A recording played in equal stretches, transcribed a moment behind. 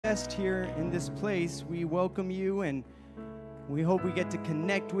guest here in this place, we welcome you, and we hope we get to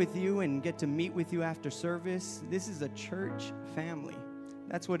connect with you and get to meet with you after service. This is a church family.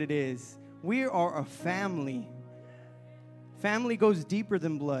 That's what it is. We are a family. Family goes deeper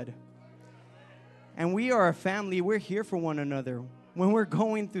than blood. And we are a family. We're here for one another. When we're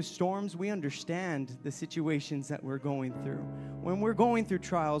going through storms, we understand the situations that we're going through. When we're going through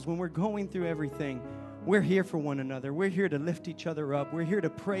trials, when we're going through everything, we're here for one another. We're here to lift each other up. We're here to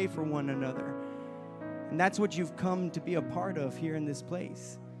pray for one another. And that's what you've come to be a part of here in this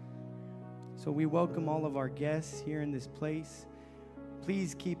place. So we welcome all of our guests here in this place.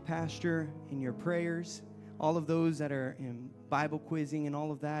 Please keep Pastor in your prayers. All of those that are in Bible quizzing and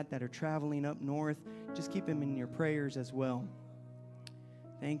all of that are traveling up north, just keep him in your prayers as well.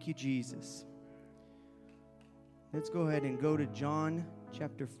 Thank you, Jesus. Let's go ahead and go to John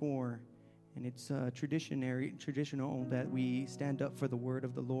chapter 4. And it's traditional that we stand up for the word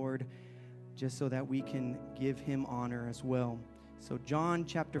of the Lord just so that we can give him honor as well. So John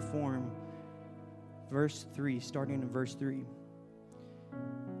chapter 4, verse 3, starting in verse 3.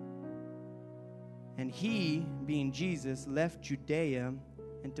 And he, being Jesus, left Judea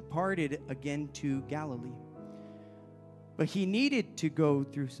and departed again to Galilee. But he needed to go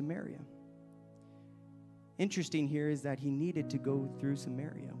through Samaria. Interesting here is that he needed to go through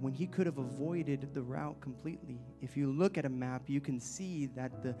Samaria when he could have avoided the route completely. If you look at a map, you can see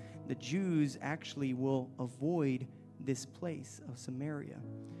that the Jews actually will avoid this place of Samaria.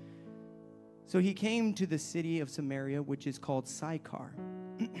 So he came to the city of Samaria, which is called Sychar,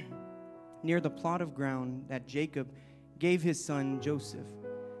 near the plot of ground that Jacob gave his son Joseph.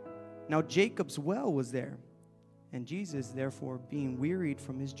 Now Jacob's well was there, and Jesus, therefore, being wearied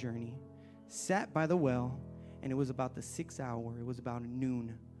from his journey, sat by the well, and it was about the 6th hour. It was about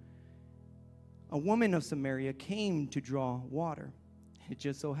noon. A woman of Samaria came to draw water. It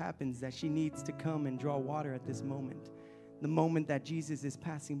just so happens that she needs to come and draw water at this moment. The moment that Jesus is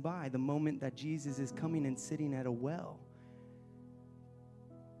passing by, the moment that Jesus is coming and sitting at a well.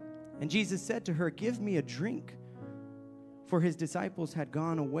 And Jesus said to her, "Give me a drink," for his disciples had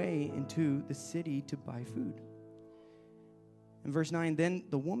gone away into the city to buy food. In verse 9, then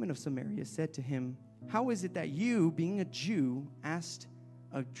the woman of Samaria said to him, "How is it that you, being a Jew, asked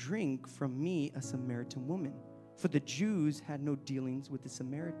a drink from me, a Samaritan woman?" For the Jews had no dealings with the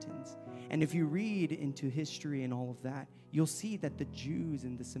Samaritans. And if you read into history and all of that, you'll see that the Jews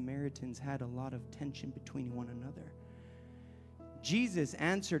and the Samaritans had a lot of tension between one another. Jesus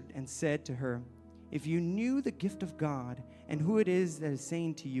answered and said to her, "If you knew the gift of God and who it is that is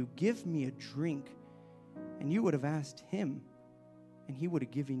saying to you, 'Give me a drink,' and you would have asked him, and he would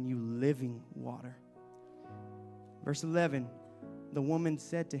have given you living water." Verse 11, the woman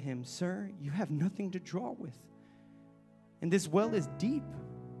said to him, "Sir, you have nothing to draw with, and this well is deep.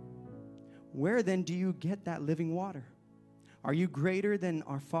 Where then do you get that living water? Are you greater than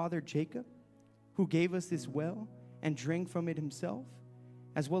our father Jacob, who gave us this well and drank from it himself,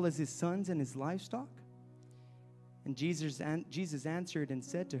 as well as his sons and his livestock?" And Jesus answered and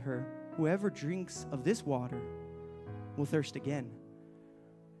said to her, "Whoever drinks of this water will thirst again.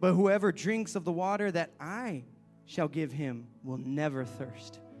 But whoever drinks of the water that I shall give him will never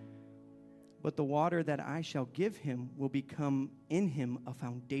thirst. But the water that I shall give him will become in him a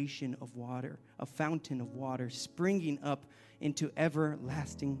fountain of water, springing up into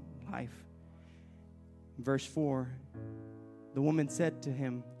everlasting life." Verse 4, the woman said to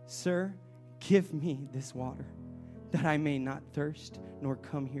him, "Sir, give me this water, that I may not thirst, nor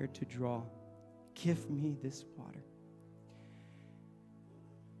come here to draw. Give me this water."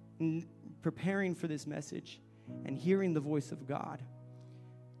 In preparing for this message and hearing the voice of God,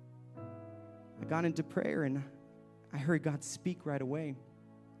 I got into prayer and I heard God speak right away.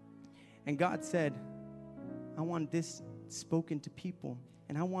 And God said, "I want this spoken to people,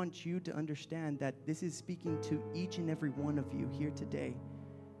 and I want you to understand that this is speaking to each and every one of you here today.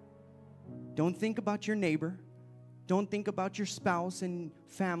 Don't think about your neighbor. Don't think about your spouse and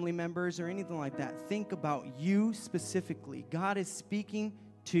family members or anything like that. Think about you specifically. God is speaking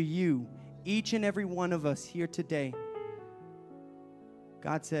to you, each and every one of us here today."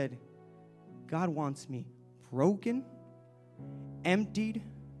 God said, "God wants me broken, emptied,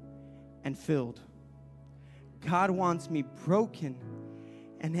 and filled." God wants me broken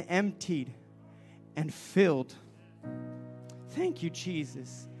and emptied and filled. Thank you,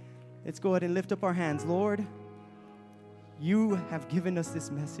 Jesus. Let's go ahead and lift up our hands. Lord, you have given us this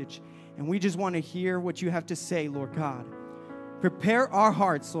message, and we just want to hear what you have to say, Lord God. Prepare our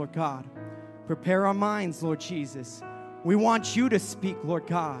hearts, Lord God. Prepare our minds, Lord Jesus. We want you to speak, Lord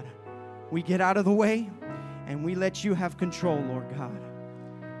God. We get out of the way, and we let you have control, Lord God.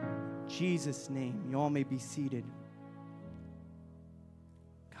 Jesus' name, you all may be seated.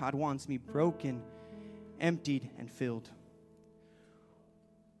 God wants me broken, emptied, and filled.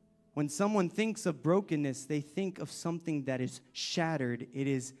 When someone thinks of brokenness, they think of something that is shattered. It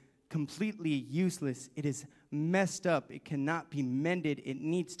is completely useless. It is messed up. It cannot be mended. It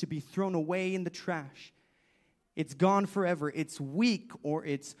needs to be thrown away in the trash. It's gone forever. It's weak, or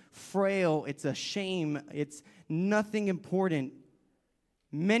it's frail. It's a shame. It's nothing important.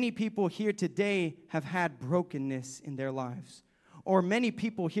 Many people here today have had brokenness in their lives. Or many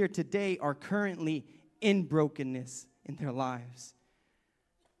people here today are currently in brokenness in their lives.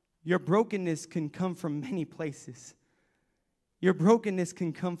 Your brokenness can come from many places. Your brokenness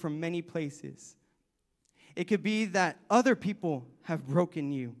can come from many places. It could be that other people have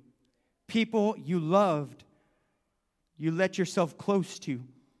broken you. People you loved, you let yourself close to.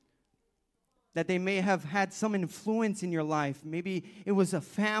 That they may have had some influence in your life. Maybe it was a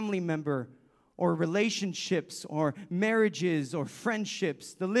family member, or relationships, or marriages, or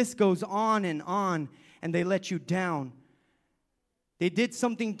friendships. The list goes on, and they let you down. They did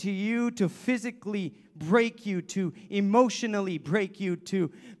something to you to physically break you, to emotionally break you, to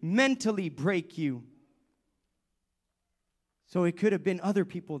mentally break you. So it could have been other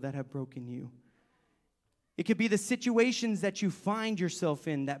people that have broken you. It could be the situations that you find yourself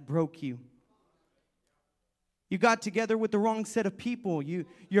in that broke you. You got together with the wrong set of people.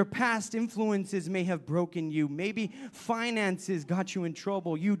 Your past influences may have broken you. Maybe finances got you in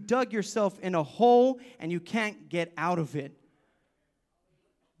trouble. You dug yourself in a hole and you can't get out of it.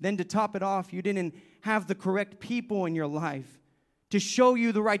 Then to top it off, you didn't have the correct people in your life to show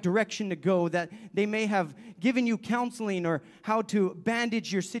you the right direction to go, that they may have given you counseling or how to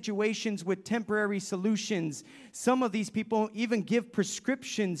bandage your situations with temporary solutions. Some of these people even give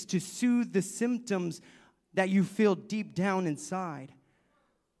prescriptions to soothe the symptoms that you feel deep down inside.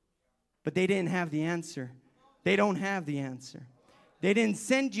 But they didn't have the answer. They don't have the answer. They didn't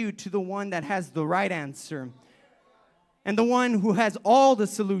send you to the one that has the right answer, and the one who has all the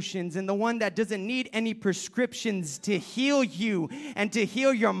solutions, and the one that doesn't need any prescriptions to heal you, and to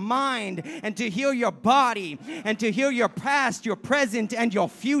heal your mind, and to heal your body, and to heal your past, your present, and your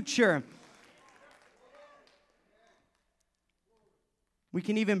future. We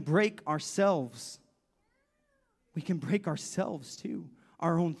can even break ourselves. We can break ourselves too,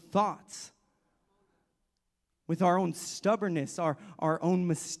 our own thoughts, with our own stubbornness, our own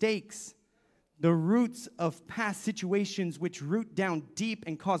mistakes. The roots of past situations which root down deep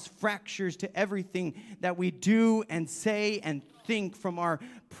and cause fractures to everything that we do and say and think, from our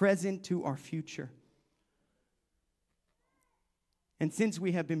present to our future. And since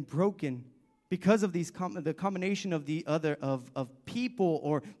we have been broken because of these the combination of of people,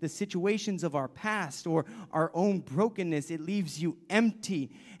 or the situations of our past, or our own brokenness, it leaves you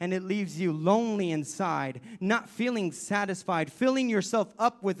empty, and it leaves you lonely inside, not feeling satisfied, filling yourself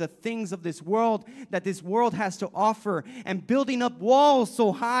up with the things of this world that this world has to offer, and building up walls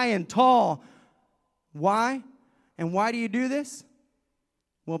so high and tall. Why? And why do you do this?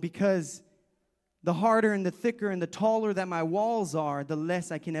 Well, because the harder and the thicker and the taller that my walls are, the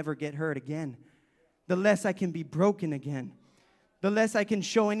less I can ever get hurt again. The less I can be broken again. The less I can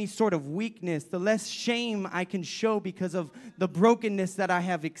show any sort of weakness. The less shame I can show because of the brokenness that I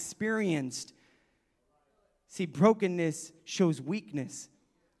have experienced. See, brokenness shows weakness.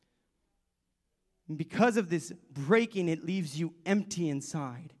 And because of this breaking, it leaves you empty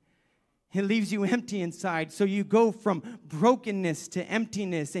inside. It leaves you empty inside. So you go from brokenness to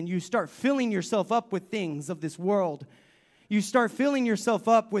emptiness, and you start filling yourself up with things of this world. You start filling yourself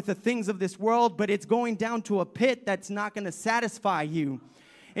up with the things of this world, but it's going down to a pit that's not going to satisfy you.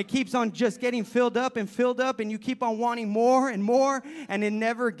 It keeps on just getting filled up, and you keep on wanting more and more, and it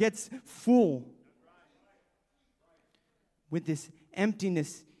never gets full. With this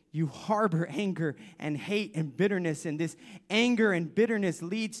emptiness, you harbor anger and hate and bitterness, and this anger and bitterness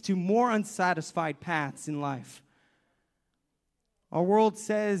leads to more unsatisfied paths in life. Our world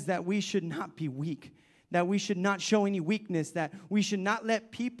says that we should not be weak, that we should not show any weakness, that we should not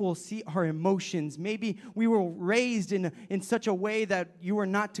let people see our emotions. Maybe we were raised in such a way that you were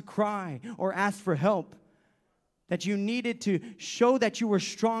not to cry or ask for help, that you needed to show that you were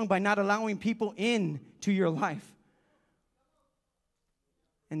strong by not allowing people in to your life.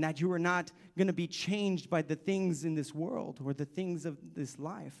 And that you were not going to be changed by the things in this world or the things of this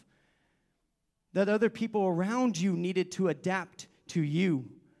life. That other people around you needed to adapt to you.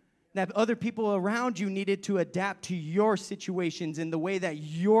 That other people around you needed to adapt to your situations in the way that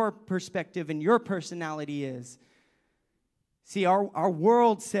your perspective and your personality is. See, our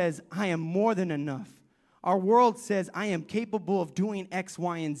world says, I am more than enough. Our world says, I am capable of doing X,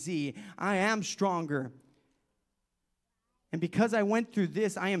 Y, and Z. I am stronger. And because I went through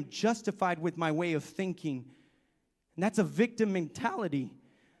this, I am justified with my way of thinking. And that's a victim mentality.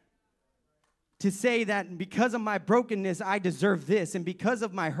 To say that because of my brokenness, I deserve this. And because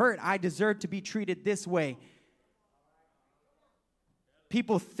of my hurt, I deserve to be treated this way.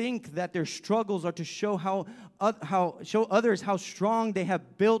 People think that their struggles are to show show others how strong they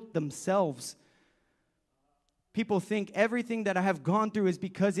have built themselves. People think everything that I have gone through is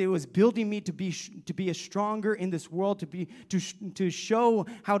because it was building me to be a stronger in this world, to show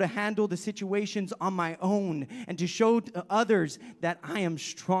how to handle the situations on my own, and to show to others that I am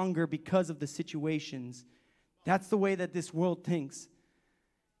stronger because of the situations. That's the way that this world thinks.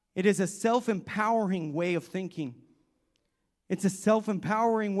 It is a self-empowering way of thinking. It's a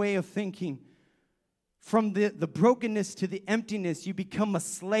self-empowering way of thinking. From the brokenness to the emptiness, you become a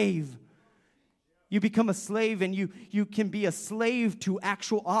slave. You become a slave, and you can be a slave to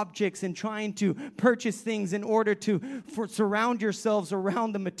actual objects and trying to purchase things in order to surround yourselves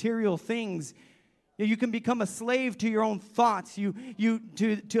around the material things. You can become a slave to your own thoughts.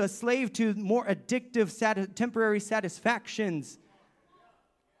 To a slave to more addictive temporary satisfactions,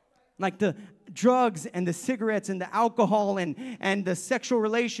 like the drugs and the cigarettes and the alcohol and the sexual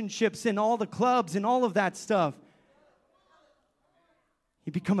relationships and all the clubs and all of that stuff.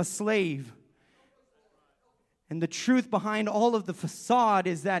 You become a slave. And the truth behind all of the facade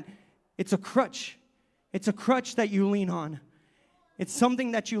is that it's a crutch. It's a crutch that you lean on. It's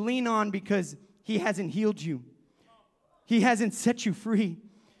something that you lean on because He hasn't healed you. He hasn't set you free.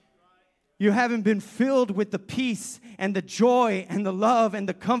 You haven't been filled with the peace and the joy and the love and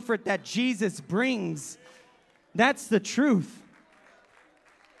the comfort that Jesus brings. That's the truth.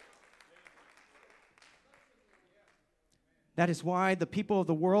 That is why the people of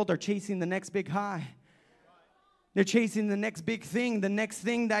the world are chasing the next big high. They're chasing the next big thing, the next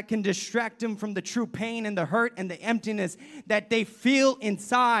thing that can distract them from the true pain and the hurt and the emptiness that they feel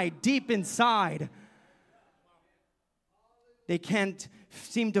inside, deep inside. They can't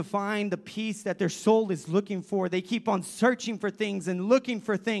seem to find the peace that their soul is looking for. They keep on searching for things and looking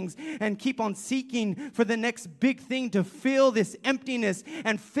for things and keep on seeking for the next big thing to fill this emptiness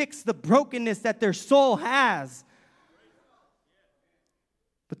and fix the brokenness that their soul has.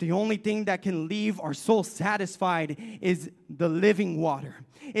 But the only thing that can leave our soul satisfied is the living water.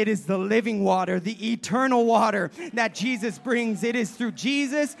 It is the living water, the eternal water that Jesus brings. It is through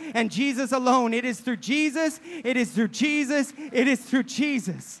Jesus and Jesus alone. It is through Jesus. It is through Jesus. It is through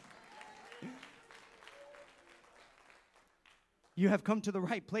Jesus. You have come to the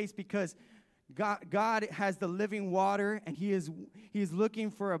right place because God has the living water, and He is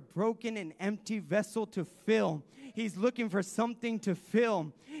looking for a broken and empty vessel to fill. He's looking for something to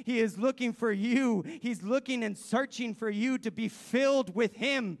fill. He is looking for you. He's looking and searching for you to be filled with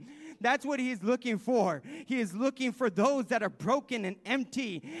Him. That's what He is looking for. He is looking for those that are broken and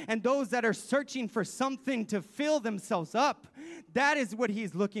empty, and those that are searching for something to fill themselves up. That is what He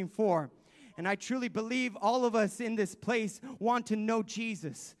is looking for. And I truly believe all of us in this place want to know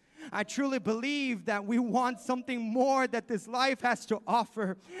Jesus. I truly believe that we want something more that this life has to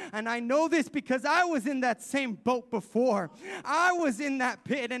offer. And I know this because I was in that same boat before. I was in that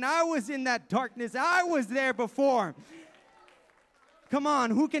pit and I was in that darkness. I was there before. Come on,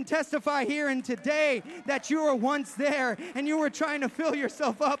 who can testify here and today that you were once there and you were trying to fill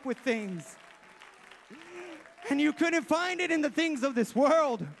yourself up with things and you couldn't find it in the things of this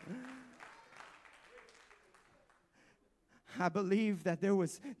world? I believe that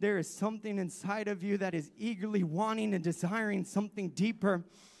there is something inside of you that is eagerly wanting and desiring something deeper,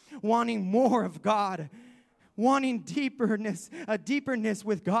 wanting more of God, wanting a deeperness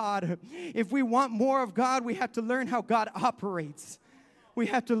with God. If we want more of God, we have to learn how God operates. We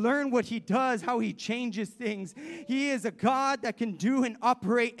have to learn what He does, how He changes things. He is a God that can do and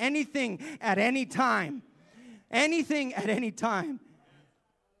operate anything at any time. Anything at any time.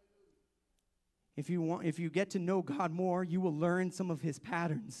 If you get to know God more, you will learn some of His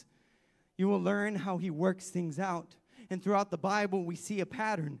patterns. You will learn how He works things out. And throughout the Bible, we see a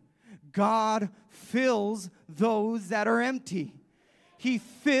pattern. God fills those that are empty. He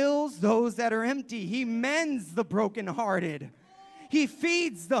fills those that are empty. He mends the brokenhearted. He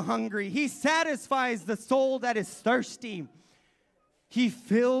feeds the hungry. He satisfies the soul that is thirsty. He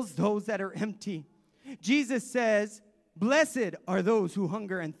fills those that are empty. Jesus says, "Blessed are those who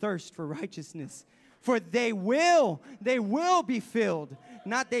hunger and thirst for righteousness, for they will be filled."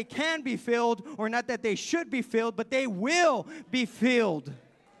 Not they can be filled, or not that they should be filled, but they will be filled.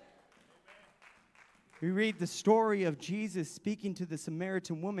 We read the story of Jesus speaking to the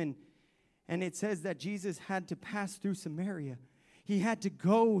Samaritan woman, And it says that Jesus had to pass through Samaria. He had to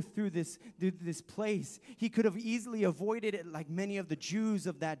go through this place. He could have easily avoided it like many of the Jews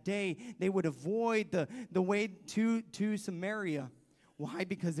of that day. They would avoid the way to Samaria. Why?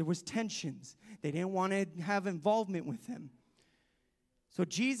 Because there was tensions. They didn't want to have involvement with him. So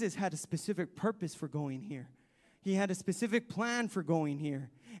Jesus had a specific purpose for going here. He had a specific plan for going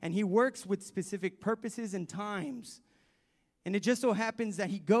here. And he works with specific purposes and times. And it just so happens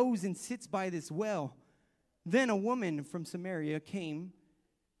that he goes and sits by this well. Then a woman from Samaria came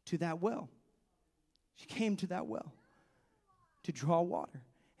to that well. She came to that well to draw water.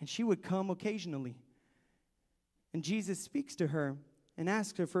 And she would come occasionally. And Jesus speaks to her and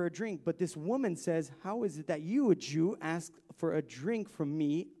asks her for a drink. But this woman says, "How is it that you, a Jew, ask for a drink from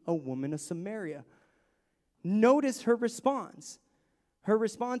me, a woman of Samaria?" Notice her response. Her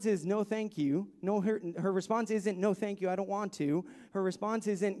response is, "No, thank you." No, her response isn't, "No, thank you, I don't want to." Her response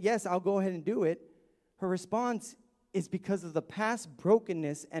isn't, "Yes, I'll go ahead and do it." Her response is because of the past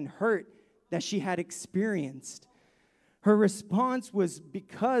brokenness and hurt that she had experienced. Her response was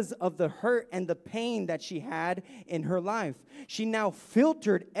because of the hurt and the pain that she had in her life. She now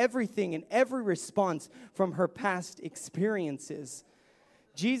filtered everything and every response from her past experiences.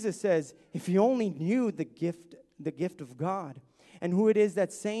 Jesus says, if you only knew the gift of God, and who it is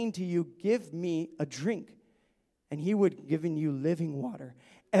that's saying to you, "Give me a drink," and he would give you living water,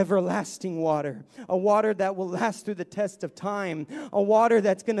 everlasting water, a water that will last through the test of time, a water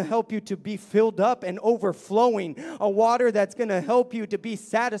that's going to help you to be filled up and overflowing, a water that's going to help you to be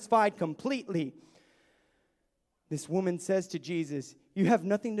satisfied completely. This woman says to Jesus, "You have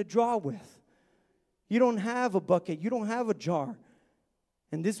nothing to draw with. You don't have a bucket. You don't have a jar.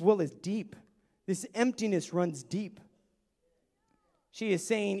 And this well is deep. This emptiness runs deep." She is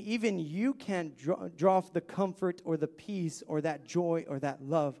saying, even you can't draw off the comfort or the peace or that joy or that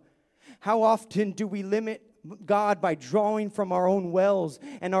love. How often do we limit God by drawing from our own wells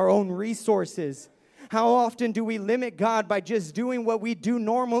and our own resources? How often do we limit God by just doing what we do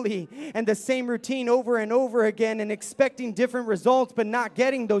normally and the same routine over and over again and expecting different results but not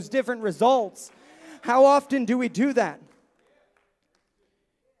getting those different results? How often do we do that?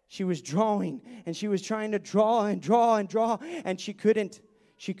 She was drawing, and she was trying to draw and draw and draw, and she couldn't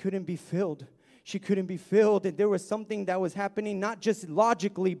be filled. She couldn't be filled, and there was something that was happening, not just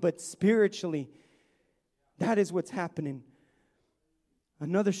logically, but spiritually. That is what's happening.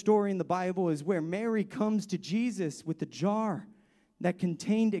 Another story in the Bible is where Mary comes to Jesus with a jar that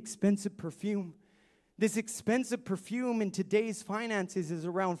contained expensive perfume. This expensive perfume in today's finances is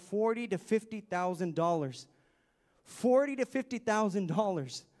around $40,000 to $50,000. $40,000 to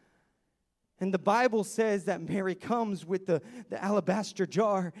 $50,000. And the Bible says that Mary comes with the alabaster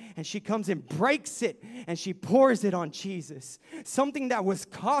jar, and she comes and breaks it, and she pours it on Jesus. Something that was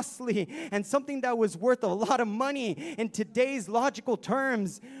costly and something that was worth a lot of money in today's logical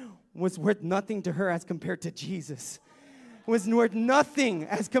terms was worth nothing to her as compared to Jesus. Was worth nothing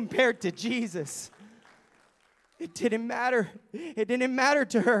as compared to Jesus. It didn't matter. It didn't matter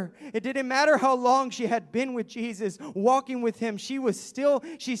to her. It didn't matter how long she had been with Jesus, walking with him. She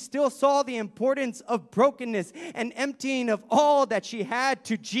still saw the importance of brokenness and emptying of all that she had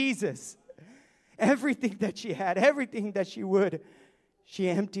to Jesus. Everything that she had, everything that she would, she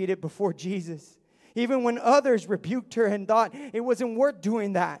emptied it before Jesus. Even when others rebuked her and thought it wasn't worth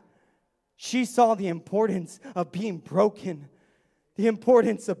doing that, she saw the importance of being broken. The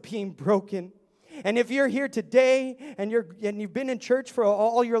importance of being broken. And if you're here today and you've been in church for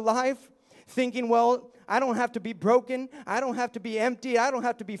all your life thinking, well, I don't have to be broken. I don't have to be empty. I don't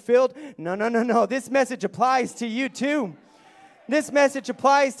have to be filled. No. This message applies to you too. This message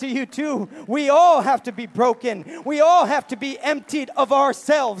applies to you too. We all have to be broken. We all have to be emptied of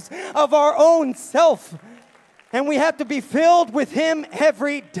ourselves, of our own self. And we have to be filled with him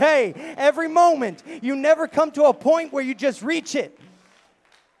every day, every moment. You never come to a point where you just reach it.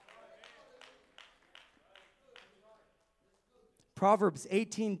 Proverbs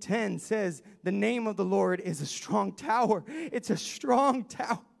 18:10 says, the name of the Lord is a strong tower. It's a strong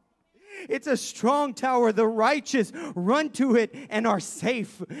tower. It's a strong tower. The righteous run to it and are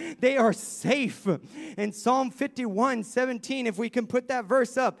safe. They are safe. In Psalm 51:17, if we can put that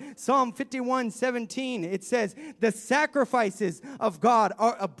verse up, Psalm 51:17, it says, the sacrifices of God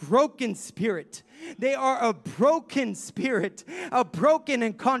are a broken spirit. They are a broken spirit, a broken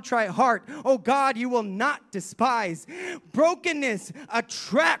and contrite heart. Oh God, you will not despise. Brokenness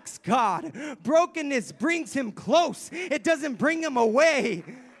attracts God. Brokenness brings him close. It doesn't bring him away.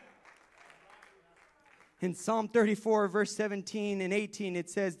 In Psalm 34, verse 17 and 18,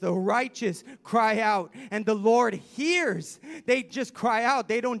 it says, the righteous cry out, and the Lord hears. They just cry out.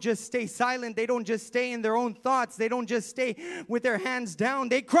 They don't just stay silent. They don't just stay in their own thoughts. They don't just stay with their hands down.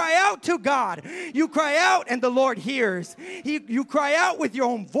 They cry out to God. You cry out, and the Lord hears. You cry out with your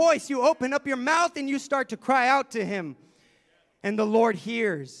own voice. You open up your mouth, and you start to cry out to Him. And the Lord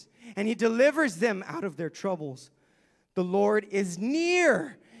hears, and He delivers them out of their troubles. The Lord is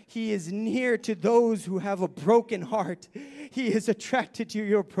near. He is near to those who have a broken heart. He is attracted to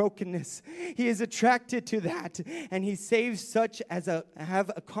your brokenness. He is attracted to that. And He saves such as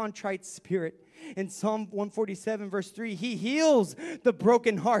have a contrite spirit. In Psalm 147, verse 3, He heals the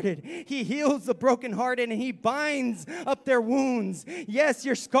brokenhearted. He heals the brokenhearted, and He binds up their wounds. Yes,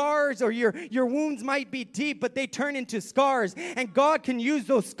 your scars or your wounds might be deep, but they turn into scars. And God can use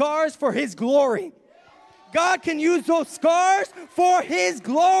those scars for His glory. God can use those scars for His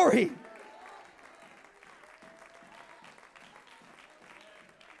glory.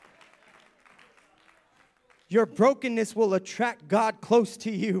 Your brokenness will attract God close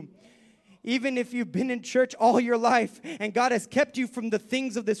to you. Even if you've been in church all your life and God has kept you from the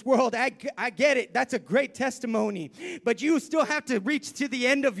things of this world, I get it. That's a great testimony. But you still have to reach to the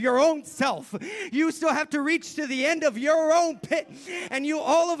end of your own self. You still have to reach to the end of your own pit. And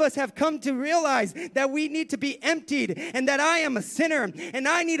all of us have come to realize that we need to be emptied and that I am a sinner and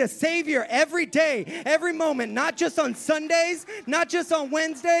I need a Savior every day, every moment, not just on Sundays, not just on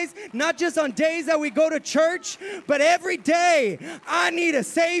Wednesdays, not just on days that we go to church, but every day I need a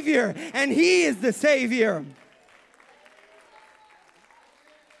Savior. And He is the Savior.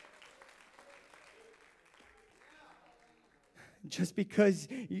 Just because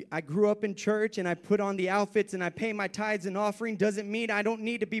I grew up in church and I put on the outfits and I pay my tithes and offering doesn't mean I don't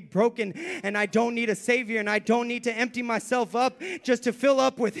need to be broken and I don't need a Savior and I don't need to empty myself up just to fill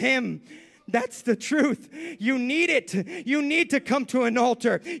up with Him. That's the truth. You need it. You need to come to an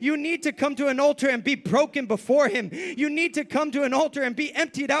altar. You need to come to an altar and be broken before Him. You need to come to an altar and be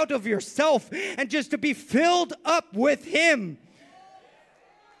emptied out of yourself and just to be filled up with Him.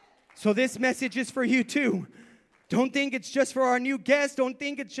 So this message is for you too. Don't think it's just for our new guests. Don't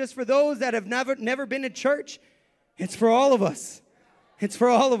think it's just for those that have never been in church. It's for all of us. It's for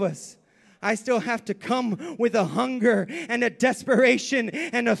all of us. I still have to come with a hunger and a desperation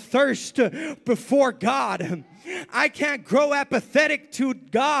and a thirst before God. I can't grow apathetic to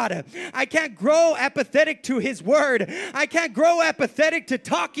God. I can't grow apathetic to His Word. I can't grow apathetic to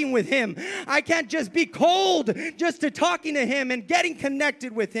talking with Him. I can't just be cold just to talking to Him and getting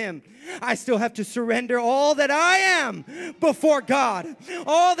connected with Him. I still have to surrender all that I am before God.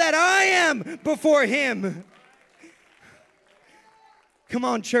 All that I am before Him. Come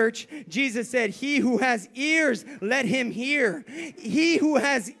on, church. Jesus said, he who has ears, let him hear. He who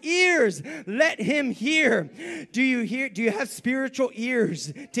has ears, let him hear. Do you have spiritual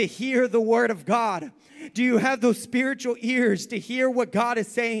ears to hear the word of God? Do you have those spiritual ears to hear what God is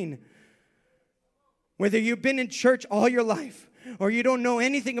saying? Whether you've been in church all your life, or you don't know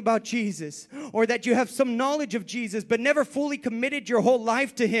anything about Jesus, or that you have some knowledge of Jesus but never fully committed your whole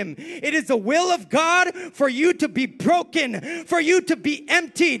life to Him. It is the will of God for you to be broken, for you to be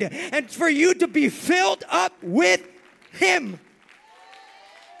emptied, and for you to be filled up with Him.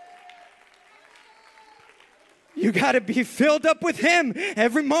 You got to be filled up with Him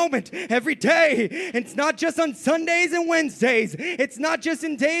every moment, every day. It's not just on Sundays and Wednesdays. It's not just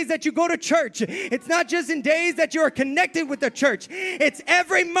in days that you go to church. It's not just in days that you are connected with the church. It's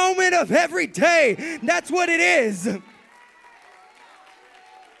every moment of every day. That's what it is.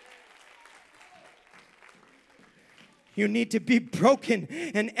 You need to be broken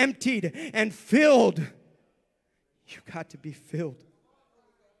and emptied and filled. You got to be filled.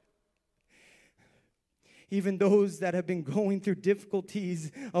 Even those that have been going through difficulties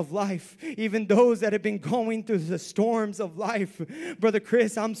of life, even those that have been going through the storms of life. Brother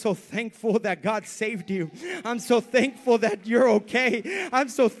Chris, I'm so thankful that God saved you. I'm so thankful that you're okay. I'm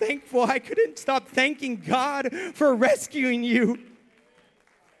so thankful I couldn't stop thanking God for rescuing you.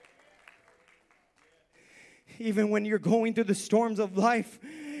 Even when you're going through the storms of life,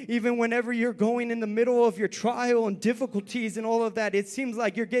 even whenever you're going in the middle of your trial and difficulties and all of that, it seems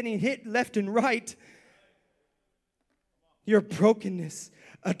like you're getting hit left and right. Your brokenness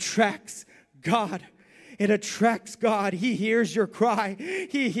attracts God. It attracts God. He hears your cry.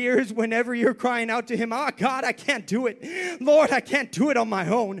 He hears whenever you're crying out to Him, "Oh, God, I can't do it. Lord, I can't do it on my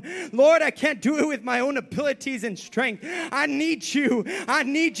own. Lord, I can't do it with my own abilities and strength. I need you. I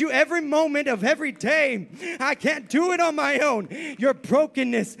need you every moment of every day. I can't do it on my own." Your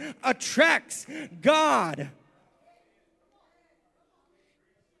brokenness attracts God.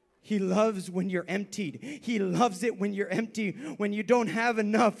 He loves when you're emptied. He loves it when you're empty, when you don't have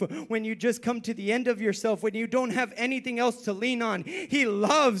enough, when you just come to the end of yourself, when you don't have anything else to lean on. He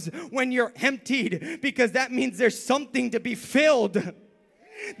loves when you're emptied, because that means there's something to be filled.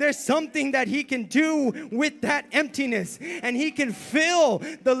 There's something that he can do with that emptiness, and he can fill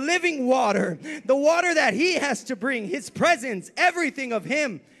the living water, the water that he has to bring, his presence, everything of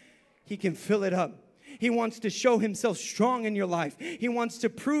him. He can fill it up. He wants to show himself strong in your life. He wants to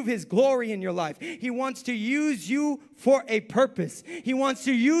prove his glory in your life. He wants to use you for a purpose. He wants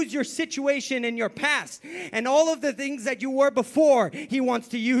to use your situation in your past and all of the things that you were before. He wants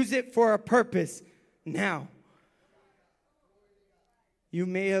to use it for a purpose now. You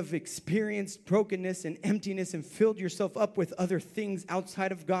may have experienced brokenness and emptiness and filled yourself up with other things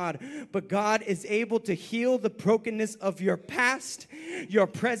outside of God. But God is able to heal the brokenness of your past, your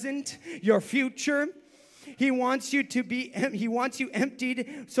present, your future. He wants you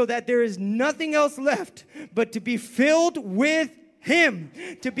emptied so that there is nothing else left but to be filled with him,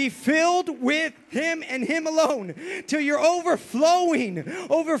 to be filled with him and him alone, till you're overflowing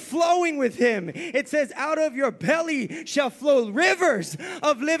with him. It says, out of your belly shall flow rivers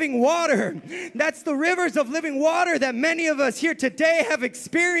of living water. That's the rivers of living water that many of us here today have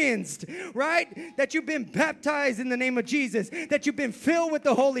experienced, right? That you've been baptized in the name of Jesus, that you've been filled with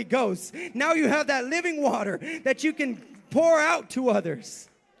the Holy Ghost. Now you have that living water that you can pour out to others.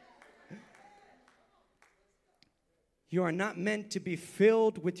 You are not meant to be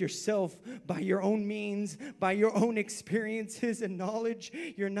filled with yourself by your own means, by your own experiences and knowledge.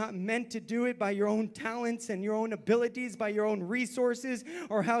 You're not meant to do it by your own talents and your own abilities, by your own resources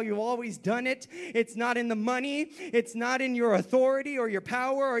or how you've always done it. It's not in the money. It's not in your authority or your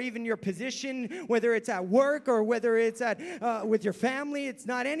power or even your position, whether it's at work or whether it's with your family. It's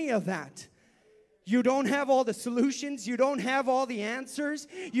not any of that. You don't have all the solutions. You don't have all the answers.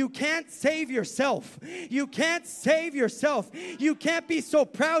 You can't save yourself. You can't save yourself. You can't be so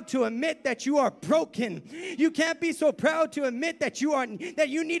proud to admit that you are broken. You can't be so proud to admit that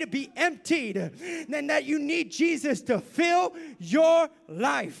you need to be emptied, and that you need Jesus to fill your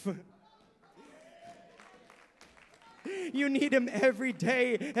life. You need him every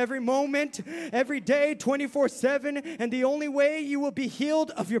day, every moment, every day, 24/7. And the only way you will be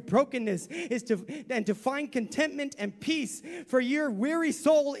healed of your brokenness is to find contentment and peace for your weary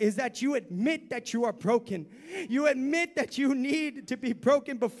soul is that you admit that you are broken. You admit that you need to be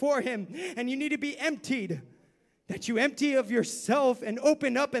broken before him, and you need to be emptied. That you empty of yourself and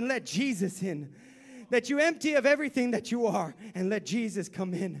open up and let Jesus in. That you empty of everything that you are and let Jesus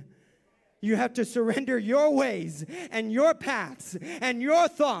come in. You have to surrender your ways and your paths and your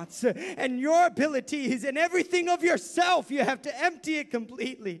thoughts and your abilities and everything of yourself. You have to empty it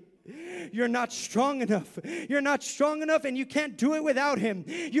completely. You're not strong enough. You're not strong enough, and you can't do it without him.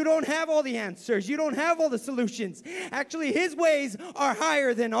 You don't have all the answers. You don't have all the solutions. Actually, his ways are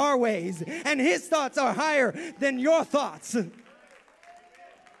higher than our ways, and his thoughts are higher than your thoughts.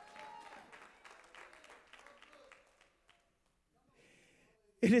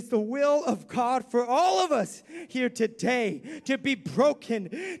 It is the will of God for all of us here today to be broken,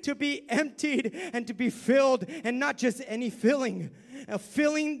 to be emptied, and to be filled, and not just any filling. A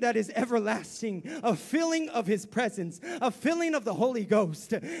filling that is everlasting, a filling of his presence, a filling of the Holy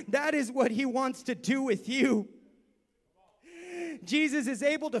Ghost. That is what he wants to do with you. Jesus is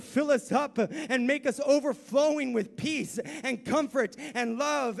able to fill us up and make us overflowing with peace and comfort and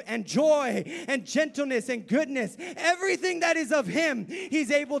love and joy and gentleness and goodness. Everything that is of him,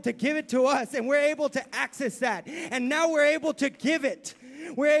 he's able to give it to us, and we're able to access that. And now we're able to give it.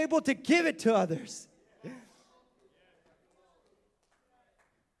 We're able to give it to others.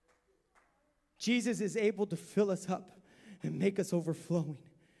 Jesus is able to fill us up and make us overflowing.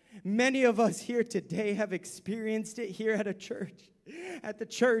 Many of us here today have experienced it here at the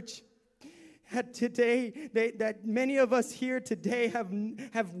church. That many of us here today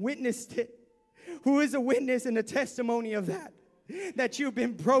have witnessed it. Who is a witness and a testimony of that? That you've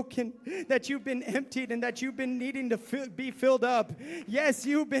been broken, that you've been emptied, and that you've been needing to be filled up. Yes,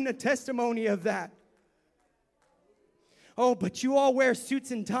 you've been a testimony of that. Oh, but you all wear suits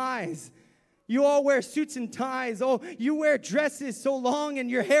and ties. You all wear suits and ties. Oh, you wear dresses so long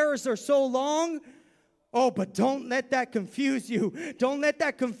and your hairs are so long. Oh, but don't let that confuse you. Don't let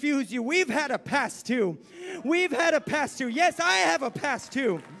that confuse you. We've had a past too. We've had a past too. Yes, I have a past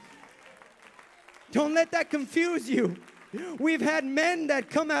too. Don't let that confuse you. We've had men that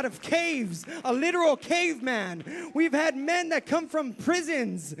come out of caves, a literal caveman. We've had men that come from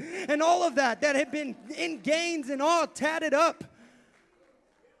prisons and all of that have been in gains and all tatted up.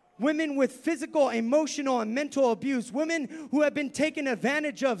 women with physical, emotional, and mental abuse, women who have been taken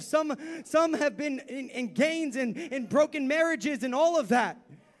advantage of. Some have been in gains and in broken marriages and all of that.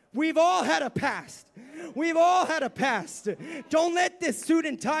 We've all had a past. We've all had a past. Don't let this suit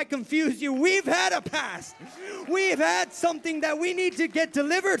and tie confuse you. We've had a past. We've had something that we need to get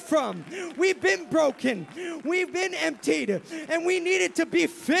delivered from. We've been broken. We've been emptied. And we needed to be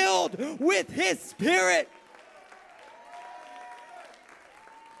filled with His Spirit.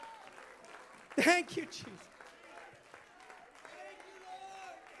 Thank you, Jesus.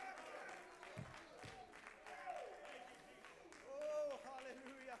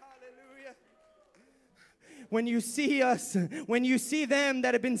 When you see us, when you see them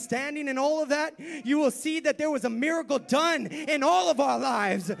that have been standing in all of that, you will see that there was a miracle done in all of our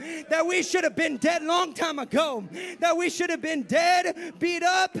lives. That we should have been dead long time ago. That we should have been dead, beat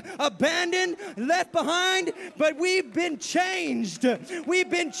up, abandoned, left behind. But we've been changed. We've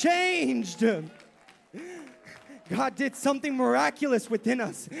been changed. God did something miraculous within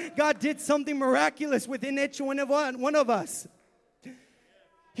us. God did something miraculous within each one of us.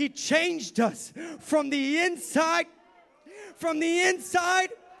 He changed us from the inside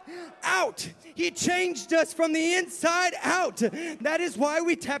out. He changed us from the inside out. That is why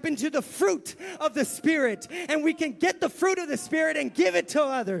we tap into the fruit of the Spirit, and we can get the fruit of the Spirit and give it to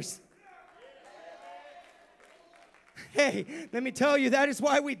others. Hey, let me tell you, that is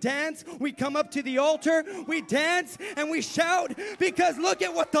why we dance. We come up to the altar, we dance, and we shout, because look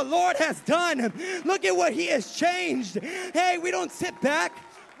at what the Lord has done. Look at what He has changed. Hey, we don't sit back.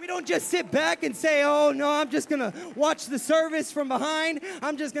 We don't just sit back and say, oh, no, I'm just going to watch the service from behind.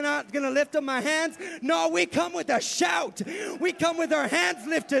 I'm just not going to lift up my hands. No, we come with a shout. We come with our hands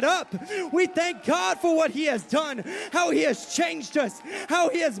lifted up. We thank God for what He has done, how He has changed us, how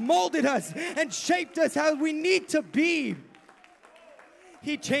He has molded us and shaped us how we need to be.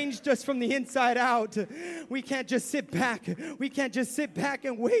 He changed us from the inside out. We can't just sit back. We can't just sit back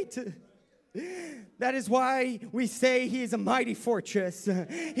and wait. That is why we say He is a mighty fortress.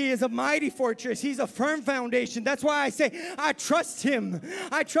 He is a mighty fortress. He's a firm foundation. That's why I say I trust Him.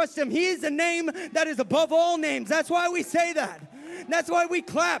 I trust Him. He is a name that is above all names. That's why we say that. That's why we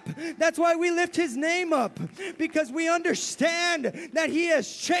clap. That's why we lift His name up. Because we understand that He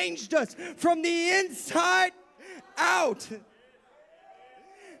has changed us from the inside out.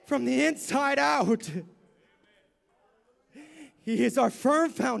 From the inside out. He is our firm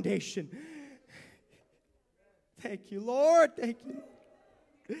foundation. Thank you, Lord. Thank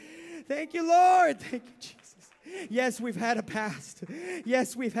you. Thank you, Lord. Thank you, Jesus. Yes, we've had a past.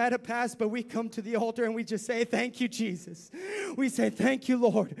 Yes, we've had a past, but we come to the altar and we just say, thank you, Jesus. We say, thank you,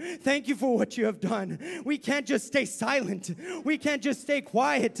 Lord. Thank you for what you have done. We can't just stay silent. We can't just stay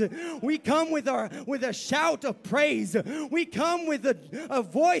quiet. We come with a shout of praise. We come with a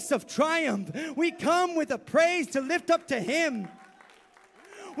voice of triumph. We come with a praise to lift up to Him.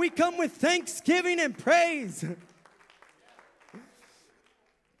 We come with thanksgiving and praise.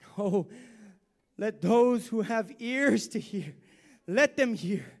 Oh, let those who have ears to hear, let them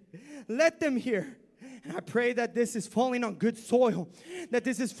hear. Let them hear. And I pray that this is falling on good soil, that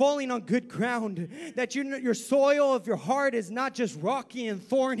this is falling on good ground, that your soil of your heart is not just rocky and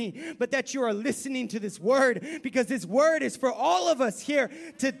thorny, but that you are listening to this word, because this word is for all of us here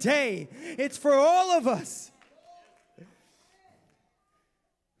today. It's for all of us.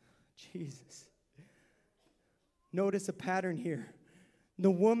 Jesus. Notice a pattern here. The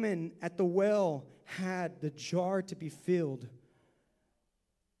woman at the well had the jar to be filled.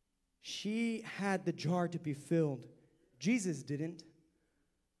 She had the jar to be filled. Jesus didn't.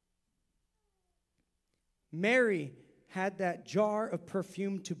 Mary had that jar of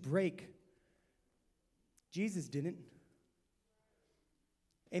perfume to break. Jesus didn't.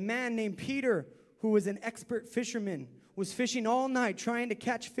 A man named Peter, who was an expert fisherman, was fishing all night trying to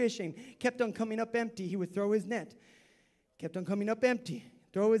catch fish and kept on coming up empty. He would throw his net. Kept on coming up empty.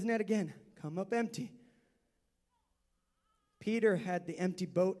 Throw his net again. Come up empty. Peter had the empty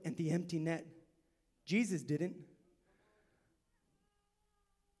boat and the empty net. Jesus didn't.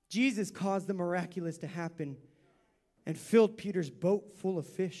 Jesus caused the miraculous to happen and filled Peter's boat full of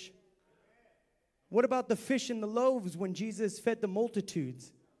fish. What about the fish and the loaves when Jesus fed the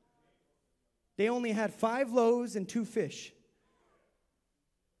multitudes? They only had 5 loaves and 2 fish.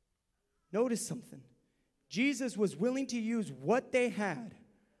 Notice something. Jesus was willing to use what they had.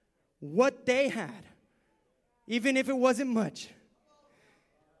 What they had. Even if it wasn't much.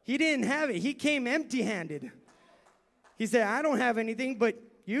 He didn't have it. He came empty-handed. He said, I don't have anything, but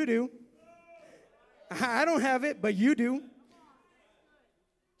you do. I don't have it, but you do.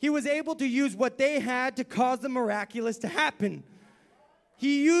 He was able to use what they had to cause the miraculous to happen.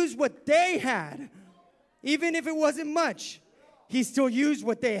 He used what they had. Even if it wasn't much, he still used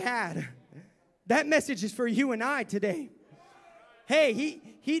what they had. That message is for you and I today. Hey,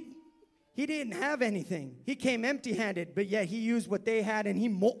 he didn't have anything. He came empty-handed, but yet he used what they had and he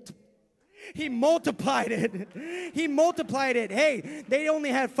multiplied it. He multiplied it. Hey, they only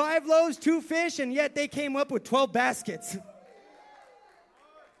had 5 loaves, 2 fish, and yet they came up with 12 baskets.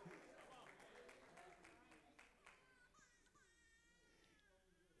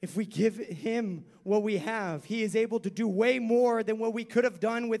 If we give him what we have, he is able to do way more than what we could have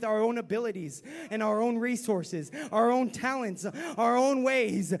done with our own abilities and our own resources, our own talents, our own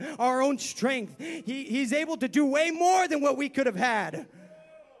ways, our own strength. He's able to do way more than what we could have had.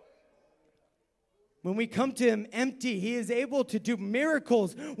 When we come to him empty, he is able to do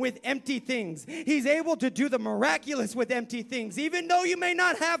miracles with empty things. He's able to do the miraculous with empty things. Even though you may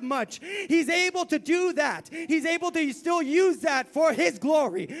not have much, he's able to do that. He's able to still use that for his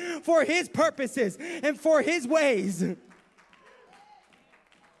glory, for his purposes, and for his ways.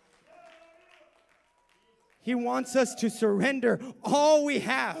 He wants us to surrender all we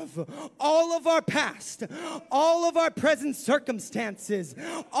have, all of our past, all of our present circumstances,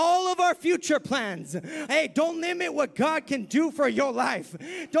 all of our future plans. Hey, don't limit what God can do for your life.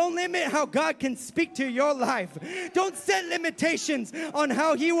 Don't limit how God can speak to your life. Don't set limitations on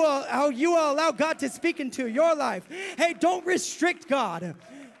how you will allow God to speak into your life. Hey, don't restrict God.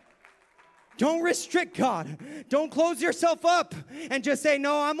 Don't restrict God. Don't close yourself up and just say,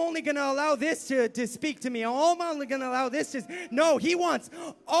 no, I'm only going to allow this to speak to me. I'm only going to allow this to... No, he wants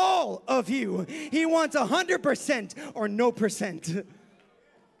all of you. He wants 100% or no percent.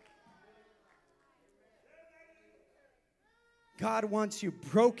 God wants you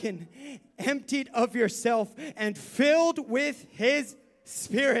broken, emptied of yourself, and filled with his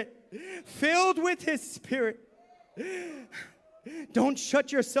Spirit. Filled with his Spirit. Don't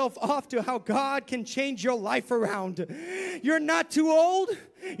shut yourself off to how God can change your life around. You're not too old.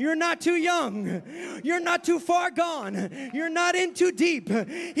 You're not too young. You're not too far gone. You're not in too deep.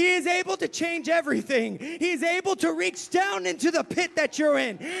 He is able to change everything. He's able to reach down into the pit that you're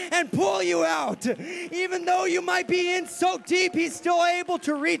in and pull you out. Even though you might be in so deep, he's still able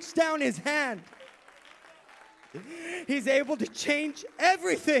to reach down his hand. He's able to change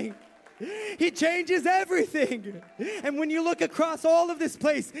everything. He changes everything. And when you look across all of this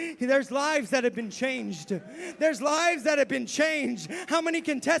place, there's lives that have been changed. There's lives that have been changed. How many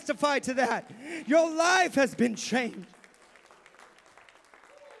can testify to that? Your life has been changed.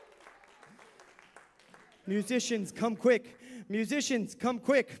 Musicians, come quick. Musicians, come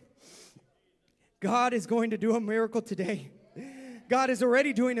quick. God is going to do a miracle today. God is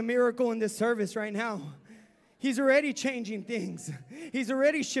already doing a miracle in this service right now. He's already changing things. He's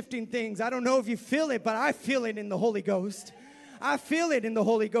already shifting things. I don't know if you feel it, but I feel it in the Holy Ghost. I feel it in the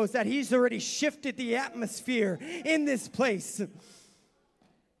Holy Ghost that he's already shifted the atmosphere in this place.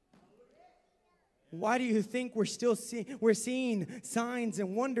 Why do you think we're still seeing signs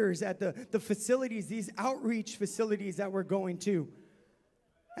and wonders at the facilities, these outreach facilities that we're going to?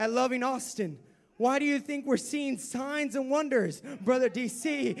 At Loving Austin. Why do you think we're seeing signs and wonders? Brother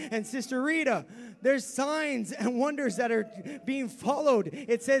DC and Sister Rita, there's signs and wonders that are being followed.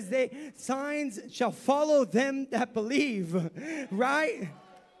 It says signs shall follow them that believe, right?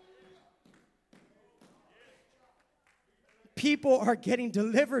 People are getting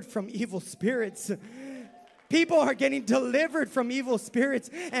delivered from evil spirits. People are getting delivered from evil spirits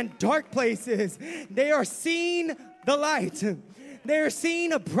and dark places. They are seeing the light. They're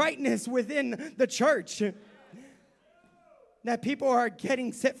seeing a brightness within the church. That people are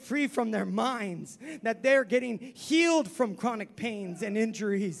getting set free from their minds. That they're getting healed from chronic pains and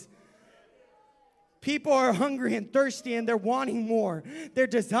injuries. People are hungry and thirsty and they're wanting more. They're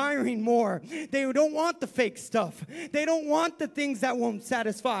desiring more. They don't want the fake stuff. They don't want the things that won't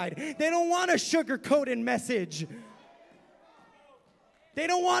satisfy. They don't want a sugar-coated message. They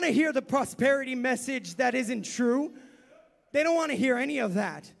don't want to hear the prosperity message that isn't true. They don't want to hear any of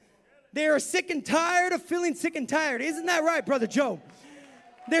that. They are sick and tired of feeling sick and tired. Isn't that right, Brother Joe?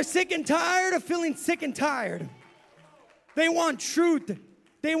 They're sick and tired of feeling sick and tired. They want truth.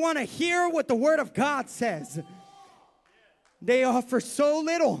 They want to hear what the Word of God says. They offer so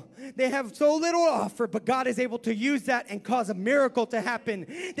little. They have so little to offer, but God is able to use that and cause a miracle to happen.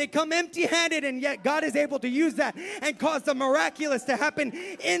 They come empty-handed, and yet God is able to use that and cause the miraculous to happen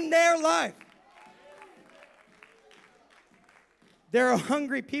in their life. There are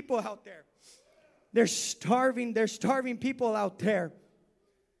hungry people out there. They're starving people out there.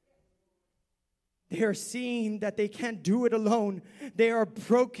 They are seeing that they can't do it alone. They are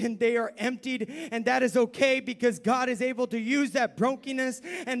broken. They are emptied. And that is okay because God is able to use that brokenness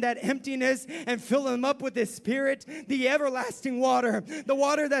and that emptiness and fill them up with His Spirit, the everlasting water, the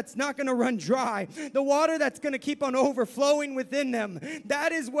water that's not going to run dry, the water that's going to keep on overflowing within them.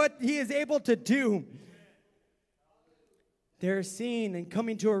 That is what He is able to do. They're seeing and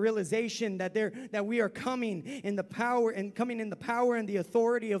coming to a realization that we are coming in the power and the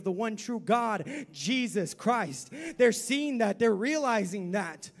authority of the one true God, Jesus Christ. They're seeing that. They're realizing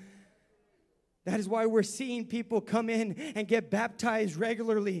that. That is why we're seeing people come in and get baptized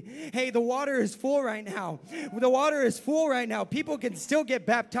regularly. Hey, the water is full right now. The water is full right now. People can still get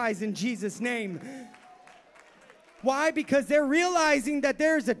baptized in Jesus' name. Why? Because they're realizing that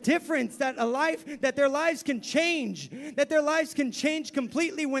there's a difference, that their lives can change, that their lives can change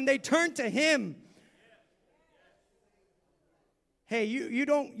completely when they turn to Him. Hey, you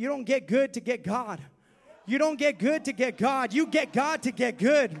don't get good to get God. You don't get good to get God. You get God to get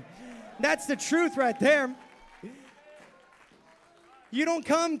good. That's the truth right there. You don't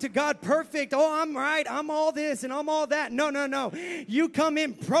come to God perfect. Oh, I'm right. I'm all this and I'm all that. No. You come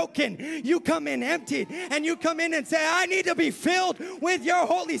in broken. You come in emptied. And you come in and say, I need to be filled with your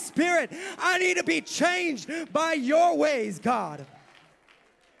Holy Spirit. I need to be changed by your ways, God.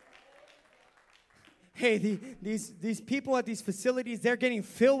 Hey, these people at these facilities, they're getting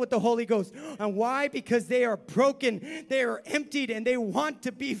filled with the Holy Ghost. And why? Because they are broken, they are emptied, and they want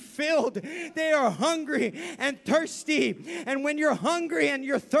to be filled. They are hungry and thirsty. And when you're hungry and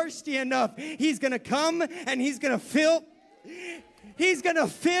you're thirsty enough, He's going to come and He's going to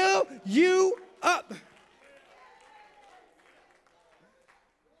fill you up.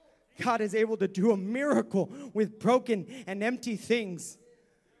 God is able to do a miracle with broken and empty things.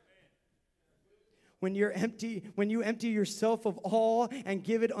 When you empty yourself of all and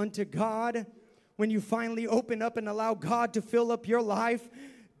give it unto God, when you finally open up and allow God to fill up your life,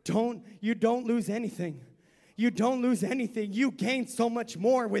 you don't lose anything. You don't lose anything. You gain so much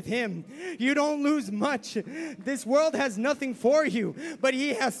more with Him. You don't lose much. This world has nothing for you, but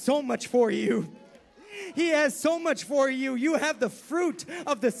He has so much for you. He has so much for you. You have the fruit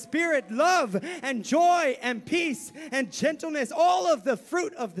of the Spirit, love and joy and peace and gentleness, all of the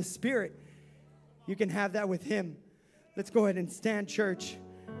fruit of the Spirit. You can have that with Him. Let's go ahead and stand, church.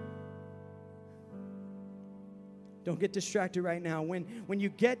 Don't get distracted right now. When you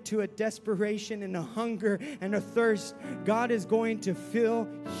get to a desperation and a hunger and a thirst, God is going to fill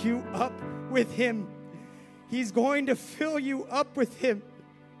you up with Him. He's going to fill you up with Him.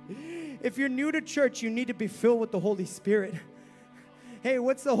 If you're new to church, you need to be filled with the Holy Spirit. Hey,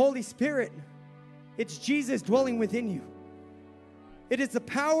 what's the Holy Spirit? It's Jesus dwelling within you. It is the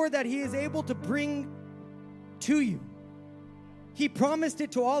power that He is able to bring to you. He promised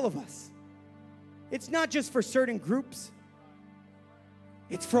it to all of us. It's not just for certain groups.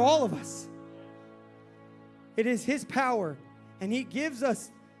 It's for all of us. It is His power, and He gives us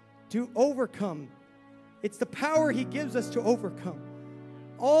to overcome. It's the power He gives us to overcome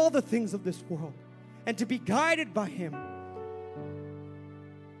all the things of this world and to be guided by Him.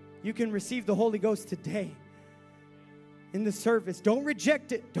 You can receive the Holy Ghost today. In the service. Don't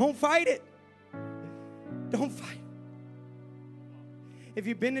reject it. Don't fight it. Don't fight. If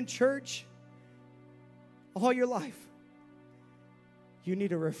you've been in church all your life, you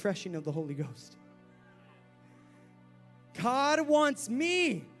need a refreshing of the Holy Ghost. God wants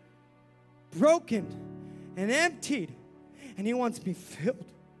me broken and emptied, and He wants me filled.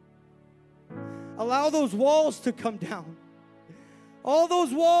 Allow those walls to come down. All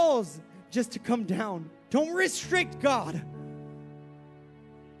those walls just to come down. Don't restrict God.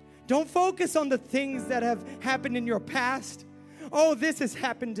 Don't focus on the things that have happened in your past. Oh, this has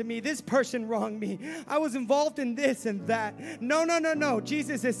happened to me. This person wronged me. I was involved in this and that. No.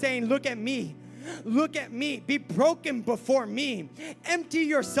 Jesus is saying, look at me. Look at me. Be broken before me. Empty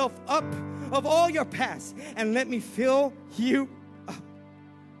yourself up of all your past and let me fill you up.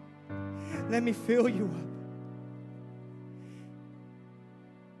 Let me fill you up.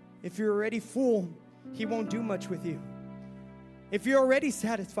 If you're already full, He won't do much with you. If you're already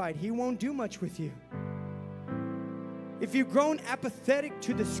satisfied, He won't do much with you. If you've grown apathetic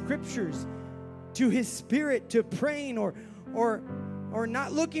to the Scriptures, to His Spirit, to praying or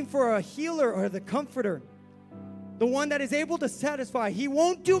not looking for a healer or the comforter, the one that is able to satisfy, He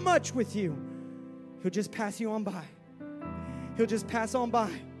won't do much with you. He'll just pass you on by. He'll just pass on by.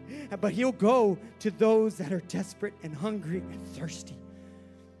 But He'll go to those that are desperate and hungry and thirsty.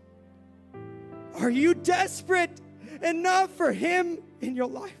 Are you desperate enough for Him in your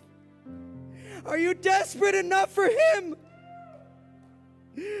life? Are you desperate enough for Him?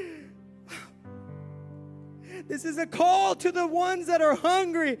 This is a call to the ones that are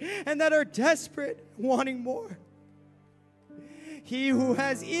hungry and that are desperate, wanting more. He who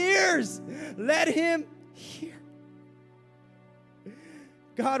has ears, let him hear.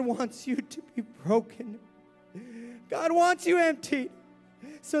 God wants you to be broken. God wants you emptied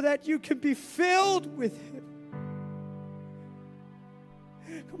so that you can be filled with Him.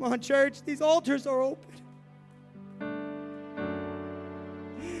 Come on, church. These altars are open.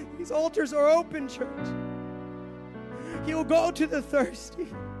 These altars are open, church. He'll go to the thirsty.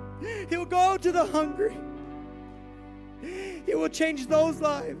 He'll go to the hungry. He will change those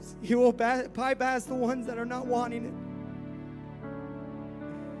lives. He will bypass the ones that are not wanting it.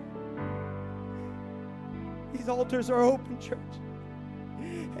 These altars are open, church.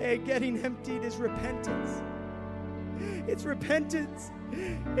 Hey, getting emptied is repentance. It's repentance.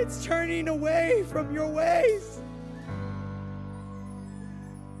 It's turning away from your ways.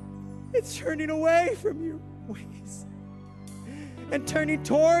 It's turning away from your ways and turning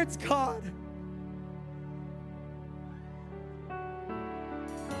towards God.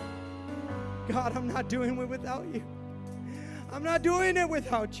 God, I'm not doing it without you. I'm not doing it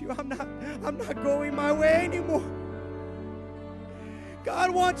without you. I'm not going my way anymore.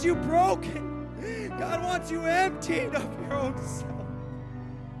 God wants you broken. God wants you emptied of your own self.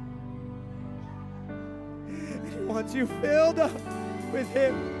 And He wants you filled up with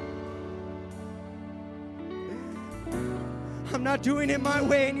Him. I'm not doing it my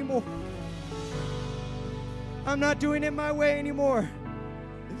way anymore. I'm not doing it my way anymore.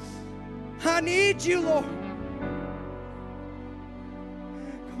 I need you, Lord.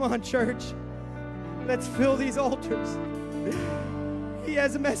 Come on, church. Let's fill these altars. He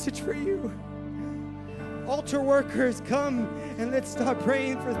has a message for you. Altar workers, come and let's start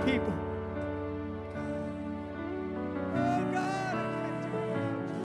praying for the people.